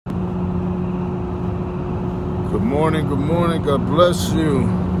Good morning, good morning. God bless you.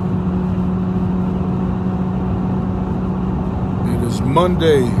 It is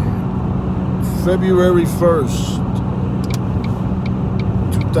Monday, February 1st,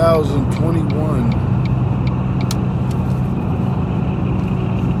 2021.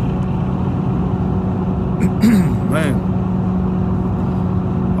 Man,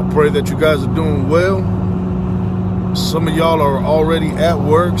 I pray that you guys are doing well. Some of y'all are already at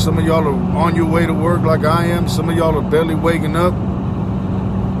work. Some of y'all are on your way to work like I am. Some of y'all are barely waking up.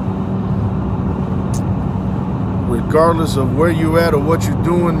 Regardless of where you at or what you're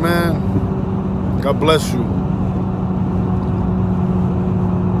doing, man, God bless you.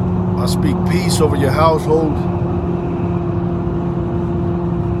 I speak peace over your household.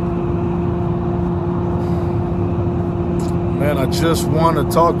 Man, I just want to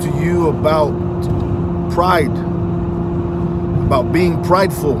talk to you about pride. About being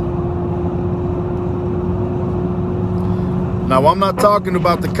prideful. Now, I'm not talking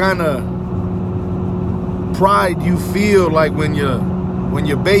about the kind of pride you feel like when your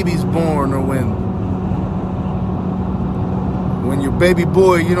baby's born, or when your baby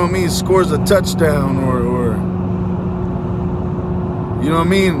boy, you know what I mean, scores a touchdown, or you know what I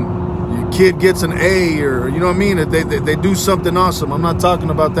mean, your kid gets an A, or you know what I mean, they do something awesome. I'm not talking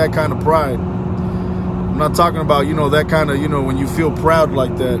about that kind of pride. I'm not talking about, that kind of, when you feel proud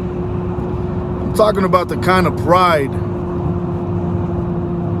like that. I'm talking about the kind of pride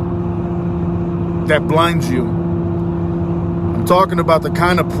that blinds you. I'm talking about the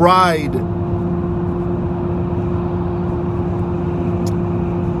kind of pride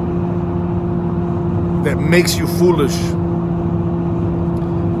that makes you foolish.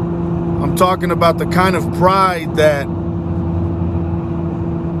 I'm talking about the kind of pride that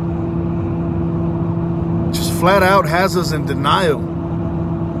flat out has us in denial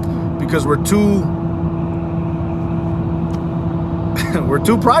because we're too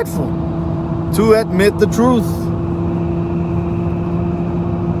prideful to admit the truth.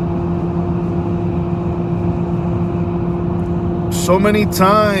 So many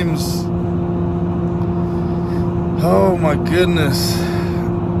times, oh my goodness,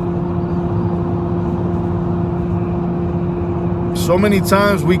 so many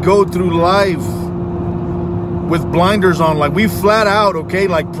times we go through life with blinders on, like we flat out, okay,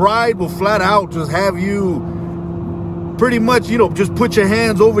 like pride will flat out just have you pretty much, just put your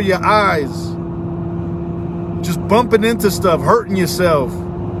hands over your eyes, just bumping into stuff, hurting yourself.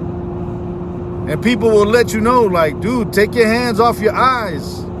 And people will let you know, like, dude, take your hands off your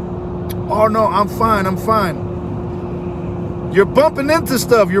eyes. Oh no, I'm fine. You're bumping into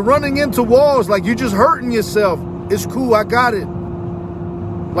stuff, you're running into walls, like you're just hurting yourself. It's cool, I got it.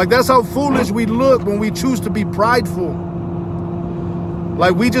 Like, that's how foolish we look when we choose to be prideful.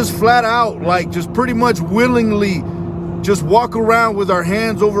 Like, we just flat out, like, just pretty much willingly just walk around with our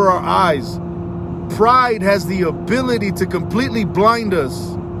hands over our eyes. Pride has the ability to completely blind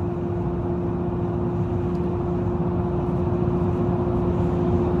us.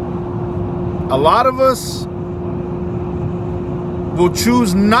 A lot of us will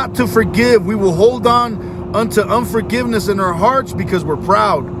choose not to forgive. We will hold on unto unforgiveness in our hearts because we're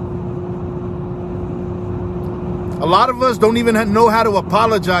proud. A lot of us don't even know how to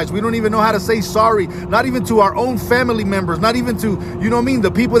apologize. We don't even know how to say sorry, not even to our own family members, not even to,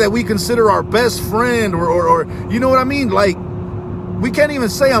 the people that we consider our best friend, or you know what I mean? Like, we can't even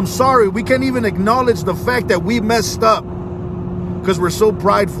say I'm sorry. We can't even acknowledge the fact that we messed up because we're so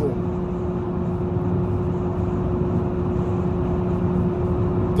prideful.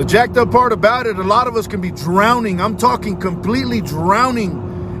 The jacked up part about it, a lot of us can be drowning. I'm talking completely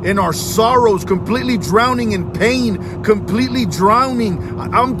drowning in our sorrows, completely drowning in pain, completely drowning.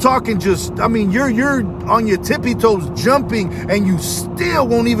 I'm talking you're on your tippy toes jumping, and you still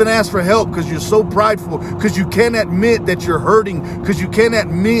won't even ask for help because you're so prideful, because you can't admit that you're hurting, because you can't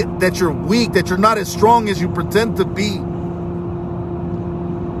admit that you're weak, that you're not as strong as you pretend to be.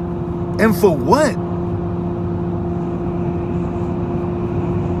 And for what?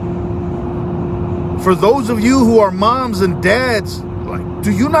 For those of you who are moms and dads, like,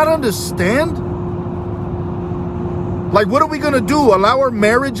 do you not understand? Like, what are we going to do? Allow our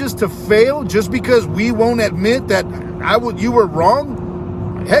marriages to fail just because we won't admit that you were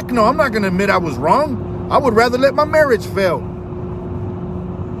wrong? Heck no, I'm not going to admit I was wrong. I would rather let my marriage fail.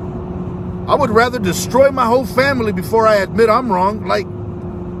 I would rather destroy my whole family before I admit I'm wrong. Like,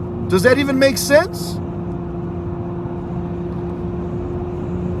 does that even make sense?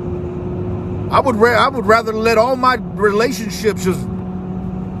 I would rather let all my relationships just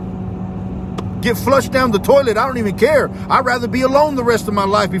get flushed down the toilet. I don't even care. I'd rather be alone the rest of my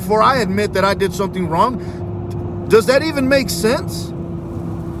life before I admit that I did something wrong. Does that even make sense?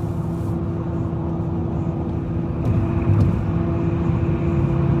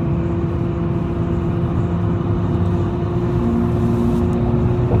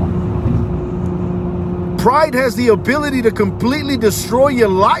 Pride has the ability to completely destroy your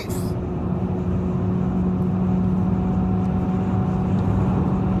life.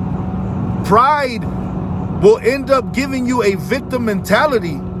 Pride will end up giving you a victim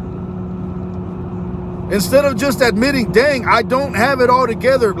mentality. Instead of just admitting, dang, I don't have it all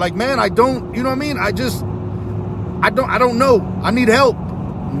together. Like, man, I don't, you know what I mean? I don't know. I need help.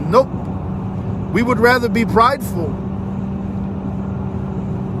 Nope. We would rather be prideful.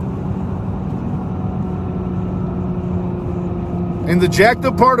 And the jacked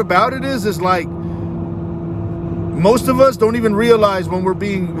up part about it is like, most of us don't even realize when we're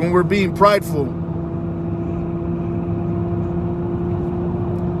being prideful.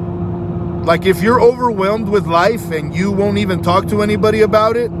 Like, if you're overwhelmed with life and you won't even talk to anybody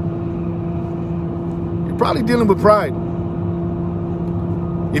about it, you're probably dealing with pride.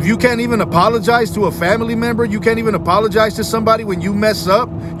 If you can't even apologize to a family member, you can't even apologize to somebody when you mess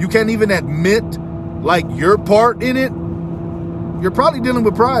up, you can't even admit like your part in it, you're probably dealing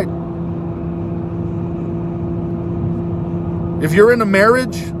with pride. If you're in a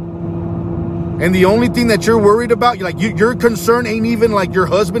marriage and the only thing that you're worried about, your concern ain't even like your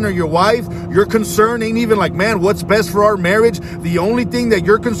husband or your wife. Your concern ain't even like, man, what's best for our marriage? The only thing that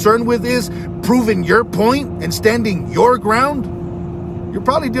you're concerned with is proving your point and standing your ground. You're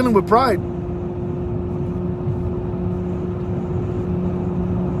probably dealing with pride.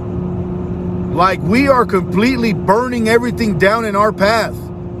 Like, we are completely burning everything down in our path.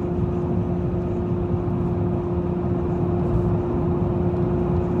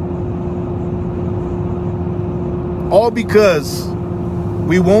 All because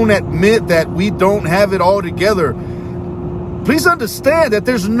we won't admit that we don't have it all together. Please understand that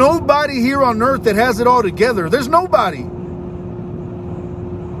there's nobody here on earth that has it all together. There's nobody.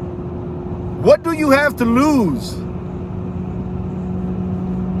 What do you have to lose?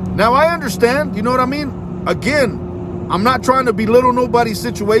 Now, I understand, you know what I mean? Again, I'm not trying to belittle nobody's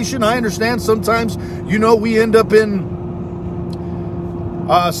situation. I understand sometimes, you know, we end up in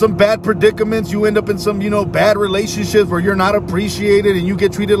some bad predicaments. You end up in some, you know, bad relationships where you're not appreciated and you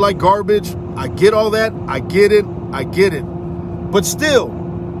get treated like garbage. I get all that. I get it. I get it. But still,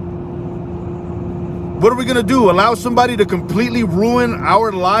 what are we going to do? Allow somebody to completely ruin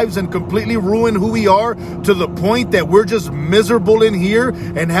our lives and completely ruin who we are to the point that we're just miserable in here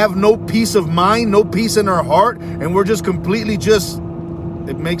and have no peace of mind, no peace in our heart, and we're just completely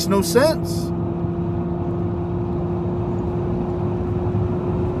it makes no sense.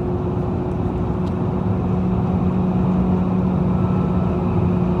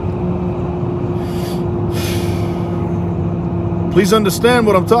 Please understand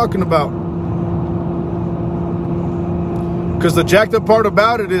what I'm talking about. Because the jacked up part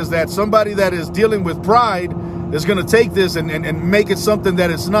about it is that somebody that is dealing with pride is going to take this and make it something that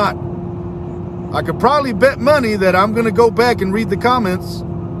it's not. I could probably bet money that I'm going to go back and read the comments,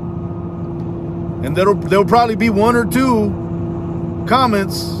 and there'll probably be one or two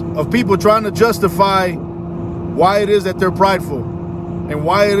comments of people trying to justify why it is that they're prideful and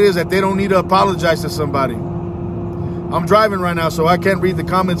why it is that they don't need to apologize to somebody. I'm driving right now, so I can't read the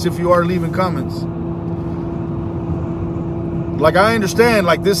comments if you are leaving comments. Like, I understand,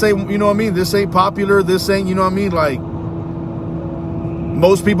 like, this ain't, you know what I mean? This ain't popular. This ain't, you know what I mean? Like,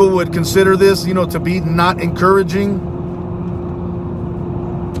 most people would consider this, you know, to be not encouraging.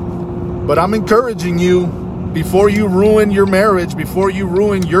 But I'm encouraging you, before you ruin your marriage, before you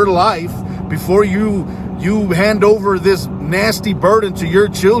ruin your life, before you hand over this nasty burden to your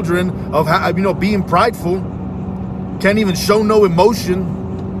children of, how, you know, being prideful, can't even show no emotion.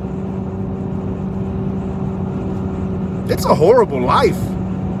 It's a horrible life.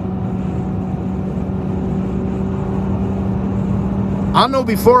 I know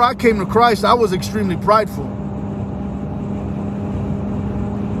before I came to Christ, I was extremely prideful.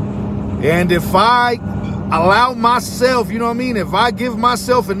 And if I allow myself, you know what I mean? If I give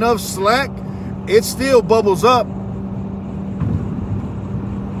myself enough slack, it still bubbles up.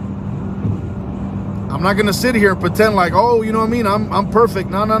 I'm not going to sit here and pretend like, oh, you know what I mean? I'm perfect.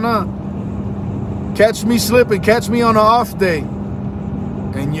 No. Catch me slipping. Catch me on an off day.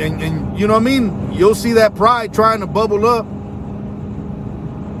 And you know what I mean? You'll see that pride trying to bubble up.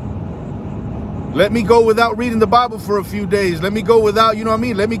 Let me go without reading the Bible for a few days. Let me go without, you know what I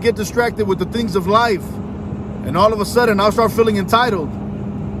mean? Let me get distracted with the things of life. And all of a sudden, I'll start feeling entitled.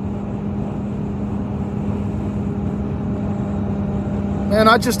 Man,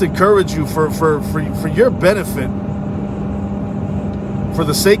 I just encourage you for your benefit, for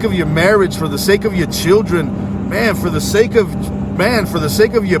the sake of your marriage, for the sake of your children, man, for the sake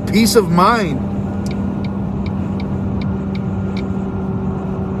of your peace of mind.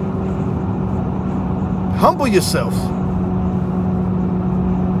 Humble yourself.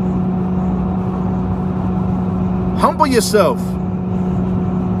 Humble yourself.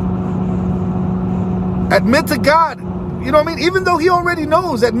 Admit to God. You know what I mean? Even though he already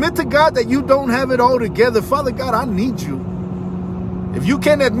knows, admit to God that you don't have it all together. Father God, I need you. If you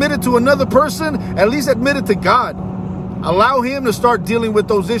can't admit it to another person, at least admit it to God. Allow him to start dealing with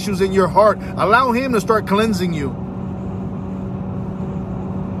those issues in your heart. Allow him to start cleansing you.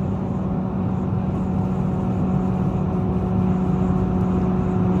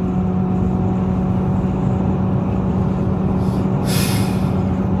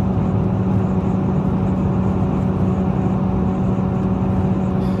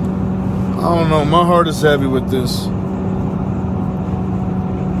 I don't know. My heart is heavy with this.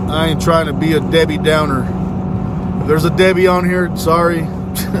 I ain't trying to be a Debbie Downer. If there's a Debbie on here, sorry.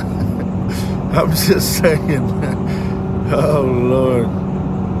 I'm just saying, man. Oh, Lord.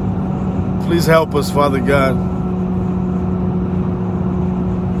 Please help us, Father God.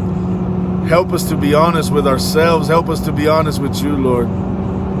 Help us to be honest with ourselves. Help us to be honest with you, Lord.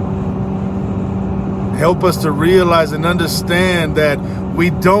 Help us to realize and understand that we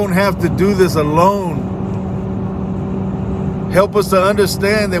don't have to do this alone. Help us to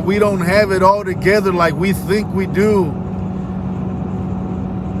understand that we don't have it all together like we think we do.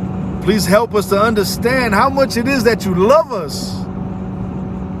 Please help us to understand how much it is that you love us.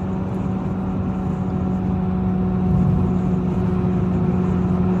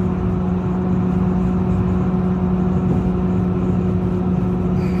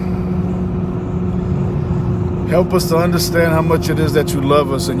 Help us to understand how much it is that you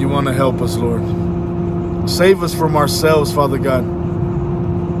love us and you want to help us, Lord. Save us from ourselves, Father God.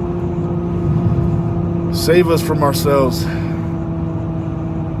 Save us from ourselves.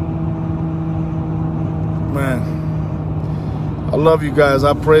 Man, I love you guys.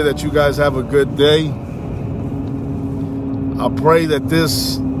 I pray that you guys have a good day. I pray that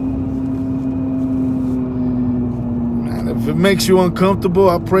this, man, if it makes you uncomfortable,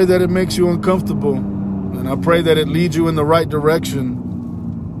 I pray that it makes you uncomfortable. And I pray that it leads you in the right direction.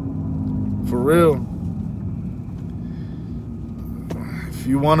 For real. If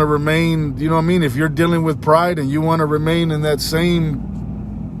you want to remain, you know what I mean? If you're dealing with pride and you want to remain in that same,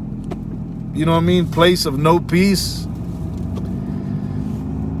 you know what I mean, place of no peace,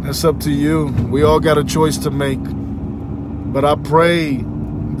 that's up to you. We all got a choice to make. But I pray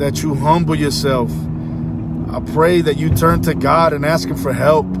that you humble yourself. I pray that you turn to God and ask him for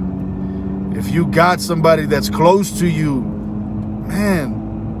help. If you got somebody that's close to you, man,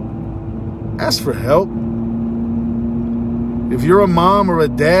 ask for help. If you're a mom or a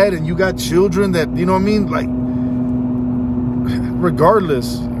dad and you got children that, you know what I mean, like,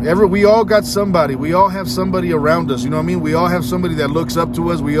 regardless, we all got somebody. We all have somebody around us, you know what I mean? We all have somebody that looks up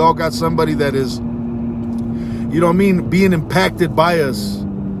to us. We all got somebody that is, you know what I mean, being impacted by us.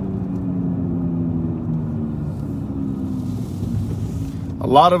 A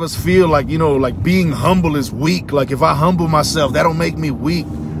lot of us feel like, you know, like being humble is weak. Like if I humble myself, that'll make me weak.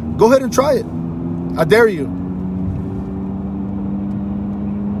 Go ahead and try it. I dare you.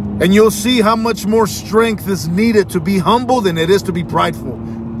 And you'll see how much more strength is needed to be humble than it is to be prideful.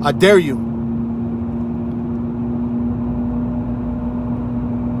 I dare you.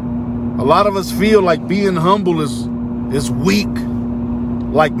 A lot of us feel like being humble is weak.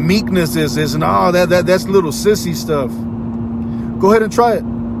 Like meekness is no, that's little sissy stuff. Go ahead and try it.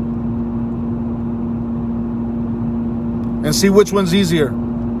 And see which one's easier.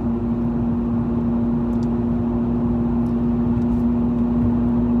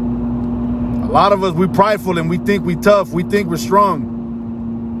 A lot of us, we're prideful and we think we're tough. We think we're strong.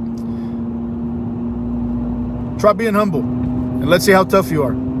 Try being humble. And let's see how tough you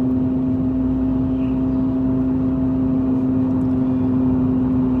are.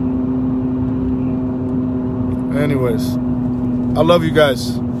 Anyways. I love you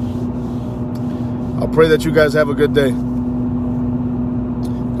guys. I pray that you guys have a good day.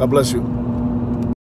 God bless you.